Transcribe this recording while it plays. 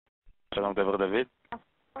שלום, דבר דוד.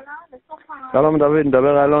 שלום דוד,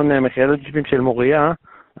 מדבר אלון מיחידת ג'יפים של מוריה.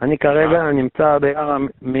 אני כרגע נמצא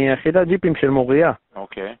מיחידת ג'יפים של מוריה.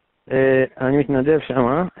 אוקיי. אני מתנדב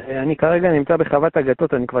שם. אני כרגע נמצא בחוות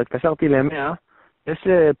הגתות, אני כבר התקשרתי ל-100. יש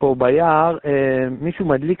פה ביער, מישהו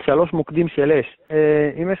מדליק 3 מוקדים של אש.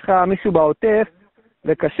 אם יש לך מישהו בעוטף,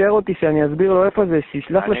 לקשר אותי שאני אסביר לו איפה זה,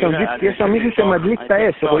 שישלח לשם ג'יפ, כי יש שם מישהו שמדליק את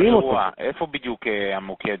האש, רואים אותו. איפה בדיוק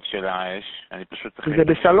המוקד של האש? אני פשוט צריך...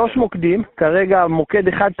 זה ב3 מוקדים, כרגע מוקד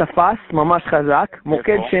אחד תפס, ממש חזק,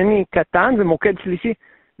 מוקד שני קטן ומוקד שלישי,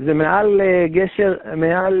 זה מעל גשר,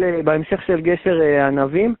 בהמשך של גשר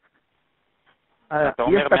ענבים.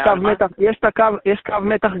 יש קו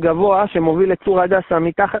מתח גבוה שמוביל לצור הדסה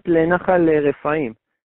מתחת לנחל רפאים.